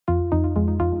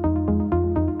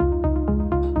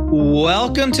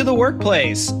Welcome to The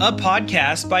Workplace, a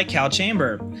podcast by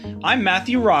CalChamber. I'm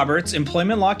Matthew Roberts,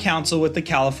 Employment Law Counsel with the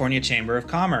California Chamber of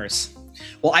Commerce.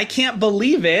 Well, I can't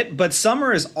believe it, but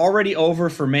summer is already over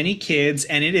for many kids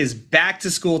and it is back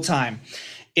to school time.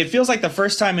 It feels like the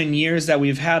first time in years that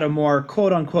we've had a more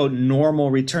quote-unquote normal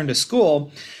return to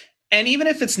school. And even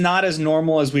if it's not as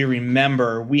normal as we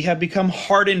remember, we have become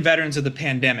hardened veterans of the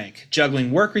pandemic,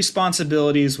 juggling work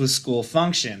responsibilities with school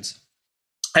functions.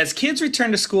 As kids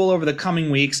return to school over the coming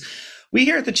weeks, we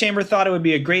here at the Chamber thought it would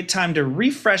be a great time to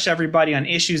refresh everybody on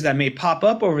issues that may pop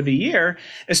up over the year,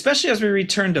 especially as we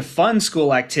return to fun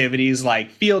school activities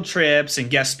like field trips and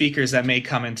guest speakers that may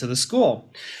come into the school.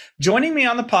 Joining me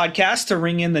on the podcast to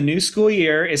ring in the new school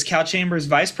year is CalChamber's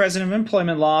Vice President of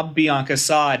Employment Law, Bianca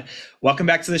Saad. Welcome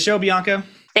back to the show, Bianca.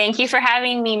 Thank you for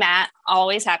having me, Matt.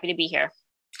 Always happy to be here.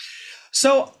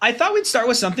 So I thought we'd start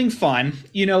with something fun.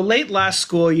 Late last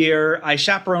school year, I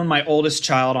chaperoned my oldest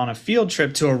child on a field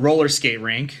trip to a roller skate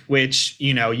rink, which,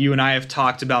 you and I have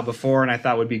talked about before, and I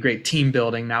thought would be great team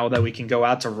building now that we can go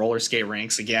out to roller skate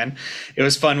rinks again. It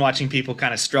was fun watching people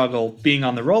kind of struggle being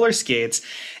on the roller skates.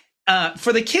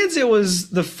 For the kids, it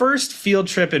was the first field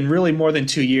trip in really more than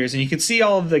 2 years, and you could see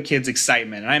all of the kids'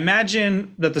 excitement. And I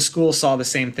imagine that the school saw the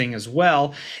same thing as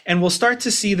well, and we'll start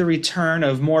to see the return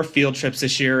of more field trips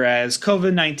this year as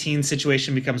COVID-19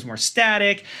 situation becomes more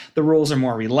static, the rules are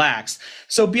more relaxed.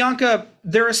 So Bianca,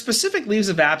 there are specific leaves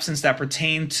of absence that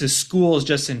pertain to schools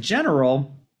just in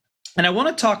general, and I want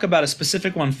to talk about a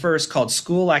specific one first called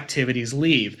school activities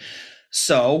leave.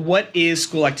 So what is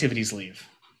school activities leave?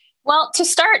 Well, to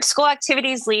start, school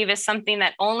activities leave is something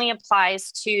that only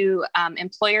applies to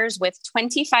employers with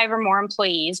 25 or more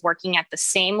employees working at the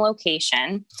same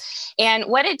location. And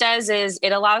what it does is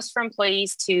it allows for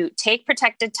employees to take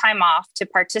protected time off to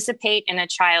participate in a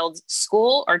child's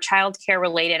school or childcare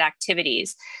related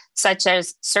activities, such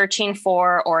as searching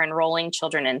for or enrolling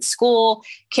children in school,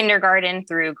 kindergarten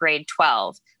through grade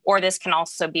 12, or this can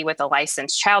also be with a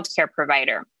licensed childcare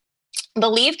provider. The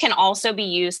leave can also be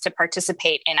used to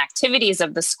participate in activities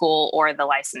of the school or the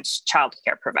licensed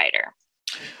childcare provider.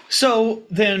 So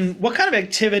then what kind of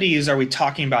activities are we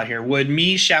talking about here? Would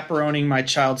me chaperoning my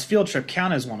child's field trip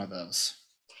count as one of those?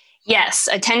 Yes,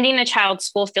 attending a child's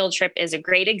school field trip is a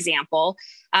great example.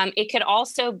 It could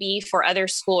also be for other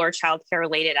school or childcare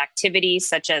related activities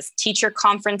such as teacher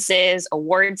conferences,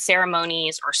 award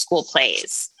ceremonies, or school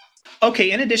plays.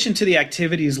 Okay, in addition to the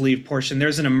activities leave portion,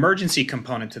 there's an emergency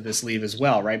component to this leave as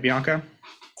well, right, Bianca?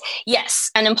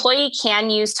 Yes, an employee can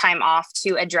use time off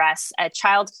to address a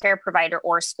child care provider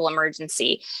or school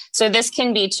emergency. So this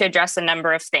can be to address a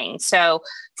number of things. So,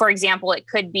 for example, it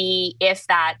could be if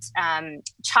that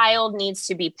child needs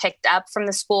to be picked up from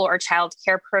the school or child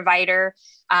care provider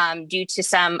due to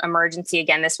some emergency.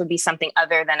 Again, this would be something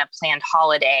other than a planned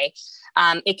holiday.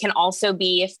 It can also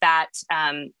be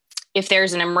if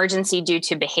there's an emergency due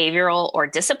to behavioral or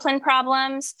discipline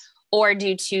problems, or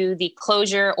due to the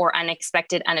closure or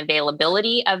unexpected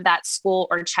unavailability of that school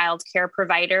or child care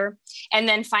provider. And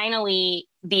then finally,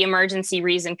 the emergency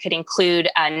reason could include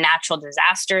a natural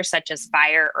disaster such as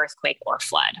fire, earthquake, or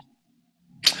flood.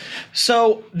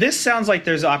 So this sounds like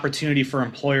there's opportunity for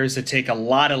employers to take a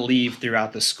lot of leave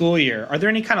throughout the school year. Are there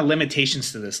any kind of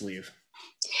limitations to this leave?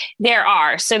 There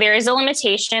are. So there is a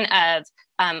limitation of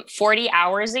 40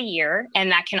 hours a year,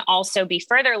 and that can also be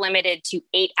further limited to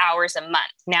 8 hours a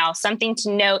month. Now, something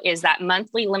to note is that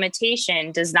monthly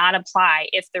limitation does not apply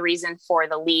if the reason for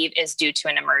the leave is due to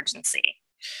an emergency.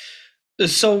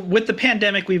 So with the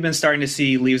pandemic, we've been starting to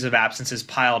see leaves of absences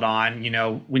piled on.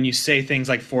 When you say things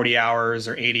like 40 hours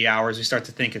or 80 hours, we start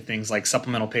to think of things like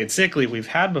supplemental paid sick leave we've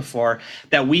had before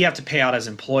that we have to pay out as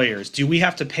employers. Do we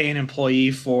have to pay an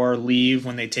employee for leave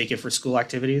when they take it for school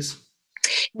activities?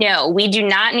 No, we do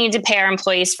not need to pay our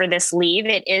employees for this leave.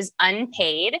 It is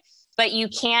unpaid, but you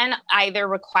can either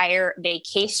require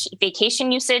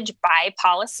vacation usage by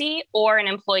policy, or an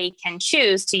employee can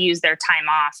choose to use their time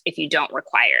off if you don't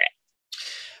require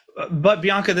it. But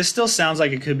Bianca, this still sounds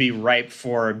like it could be ripe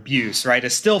for abuse, right?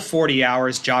 It's still 40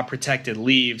 hours job protected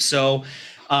leave. So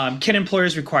can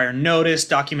employers require notice,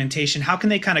 documentation? How can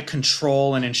they kind of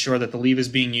control and ensure that the leave is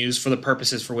being used for the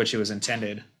purposes for which it was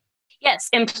intended? Yes,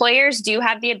 employers do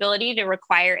have the ability to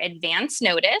require advance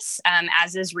notice,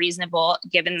 as is reasonable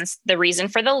given the reason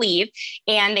for the leave.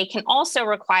 And they can also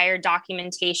require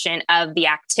documentation of the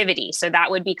activity. So that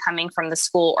would be coming from the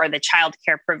school or the child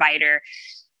care provider.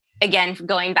 Again,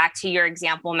 going back to your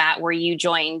example, Matt, where you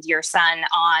joined your son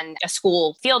on a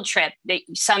school field trip,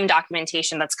 some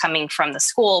documentation that's coming from the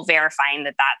school verifying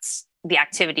that that's the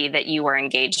activity that you were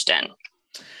engaged in.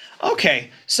 Okay,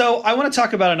 so I want to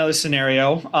talk about another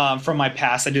scenario from my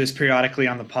past. I do this periodically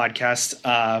on the podcast,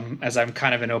 as I'm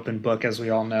kind of an open book, as we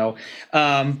all know.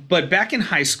 But back in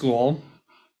high school,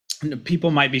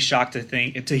 people might be shocked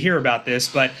to hear about this,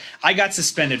 but I got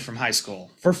suspended from high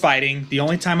school for fighting. The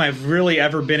only time I've really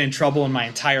ever been in trouble in my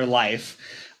entire life.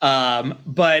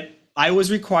 But I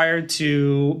was required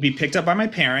to be picked up by my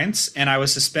parents, and I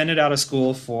was suspended out of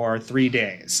school for 3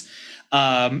 days.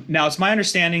 Now, it's my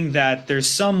understanding that there's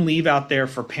some leave out there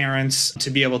for parents to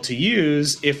be able to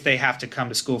use if they have to come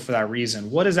to school for that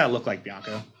reason. What does that look like,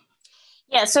 Bianca?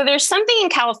 Yeah, so there's something in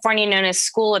California known as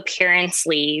school appearance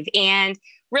leave. And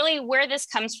really where this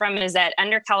comes from is that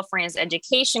under California's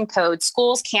education code,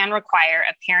 schools can require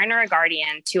a parent or a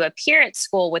guardian to appear at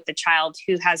school with the child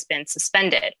who has been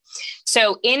suspended.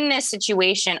 So in this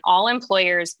situation, all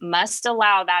employers must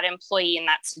allow that employee in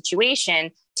that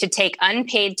situation to take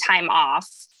unpaid time off.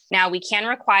 Now, we can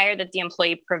require that the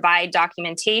employee provide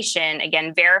documentation,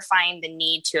 again, verifying the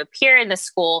need to appear in the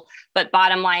school. But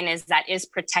bottom line is that is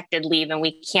protected leave, and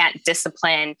we can't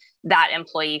discipline that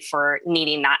employee for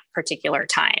needing that particular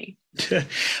time.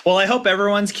 Well, I hope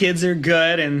everyone's kids are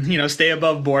good and, stay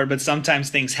above board, but sometimes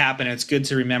things happen. It's good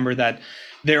to remember that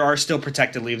there are still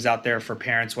protected leaves out there for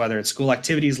parents, whether it's school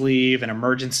activities leave, an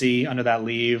emergency under that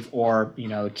leave, or,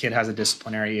 the kid has a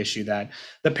disciplinary issue that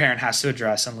the parent has to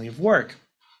address and leave work.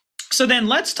 So then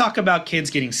let's talk about kids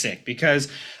getting sick,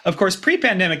 because, of course,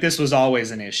 pre-pandemic, this was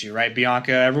always an issue, right,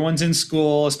 Bianca? Everyone's in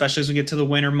school, especially as we get to the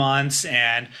winter months,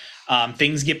 and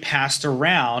things get passed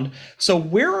around. So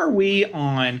where are we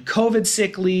on COVID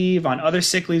sick leave, on other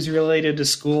sick leaves related to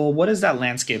school? What does that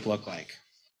landscape look like?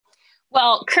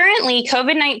 Well, currently,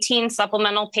 COVID-19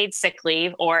 supplemental paid sick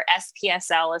leave, or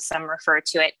SPSL as some refer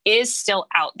to it, is still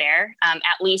out there,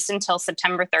 at least until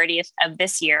September 30th of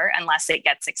this year, unless it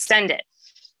gets extended.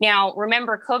 Now,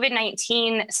 remember,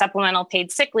 COVID-19 supplemental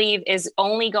paid sick leave is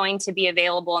only going to be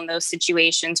available in those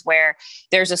situations where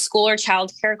there's a school or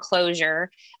childcare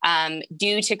closure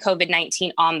due to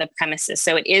COVID-19 on the premises.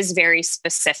 So it is very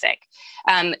specific.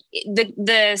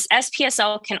 The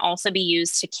SPSL can also be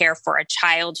used to care for a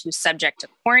child who's subject to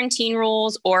quarantine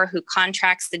rules or who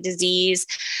contracts the disease.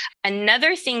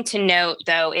 Another thing to note,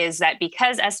 though, is that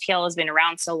because SPL has been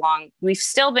around so long, we've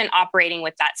still been operating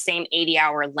with that same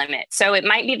 80-hour limit. So it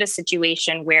might be the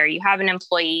situation where you have an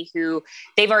employee who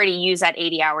they've already used that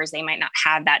 80 hours. They might not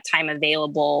have that time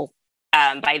available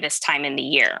by this time in the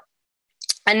year.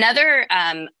 Another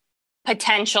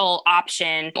potential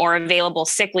option or available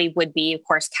sick leave would be, of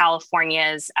course,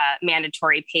 California's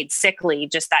mandatory paid sick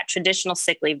leave, just that traditional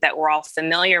sick leave that we're all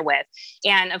familiar with.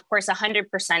 And of course, 100%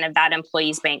 of that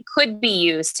employee's bank could be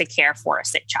used to care for a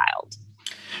sick child.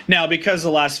 Now, because the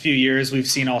last few years we've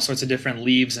seen all sorts of different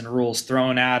leaves and rules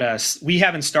thrown at us, we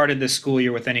haven't started this school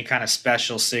year with any kind of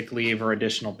special sick leave or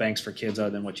additional banks for kids other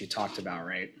than what you talked about,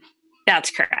 right? That's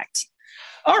correct.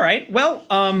 All right. Well,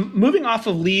 moving off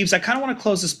of leaves, I kind of want to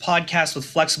close this podcast with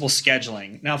flexible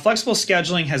scheduling. Now, flexible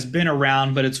scheduling has been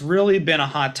around, but it's really been a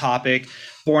hot topic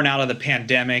born out of the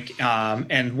pandemic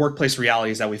and workplace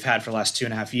realities that we've had for the last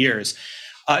 2.5 years.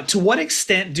 To what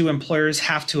extent do employers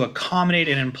have to accommodate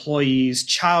an employee's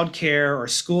childcare or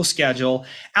school schedule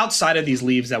outside of these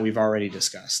leaves that we've already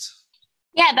discussed?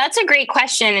 Yeah, that's a great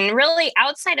question. And really,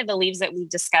 outside of the leaves that we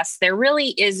discussed, there really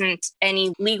isn't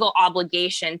any legal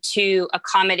obligation to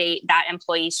accommodate that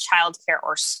employee's childcare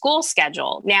or school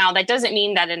schedule. Now, that doesn't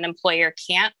mean that an employer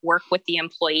can't work with the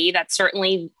employee. That's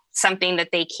certainly something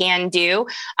that they can do.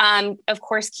 Of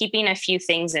course, keeping a few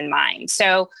things in mind.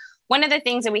 So one of the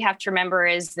things that we have to remember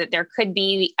is that there could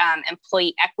be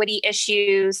employee equity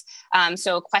issues.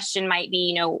 So a question might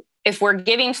be, if we're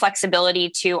giving flexibility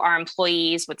to our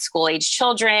employees with school-age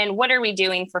children, what are we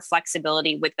doing for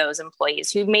flexibility with those employees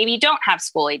who maybe don't have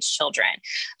school-age children?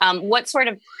 What sort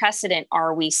of precedent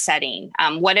are we setting?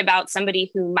 What about somebody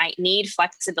who might need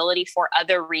flexibility for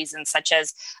other reasons, such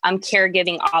as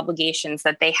caregiving obligations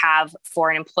that they have for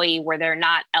an employee where they're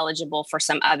not eligible for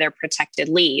some other protected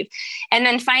leave? And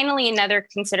then finally, another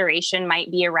consideration might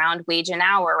be around wage and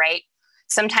hour, right?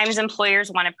 Sometimes employers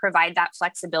want to provide that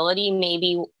flexibility,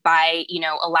 maybe by,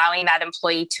 allowing that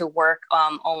employee to work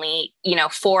only,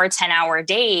 4 10-hour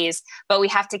days. But we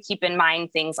have to keep in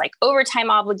mind things like overtime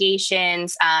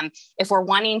obligations. If we're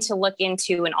wanting to look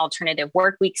into an alternative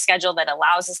work week schedule that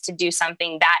allows us to do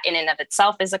something, that in and of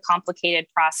itself is a complicated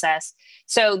process.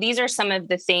 So these are some of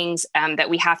the things that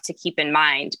we have to keep in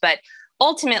mind. But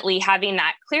ultimately, having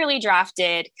that clearly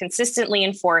drafted, consistently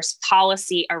enforced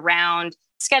policy around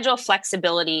schedule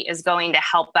flexibility is going to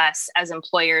help us as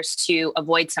employers to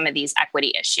avoid some of these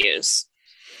equity issues.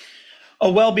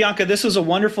 Oh, well, Bianca, this was a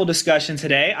wonderful discussion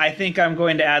today. I think I'm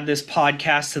going to add this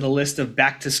podcast to the list of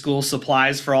back-to-school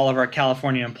supplies for all of our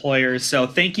California employers. So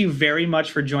thank you very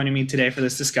much for joining me today for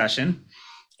this discussion.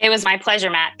 It was my pleasure,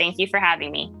 Matt. Thank you for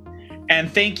having me.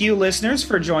 And thank you, listeners,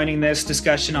 for joining this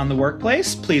discussion on the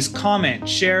workplace. Please comment,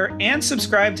 share, and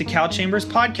subscribe to CalChamber's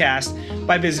podcast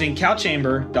by visiting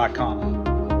calchamber.com.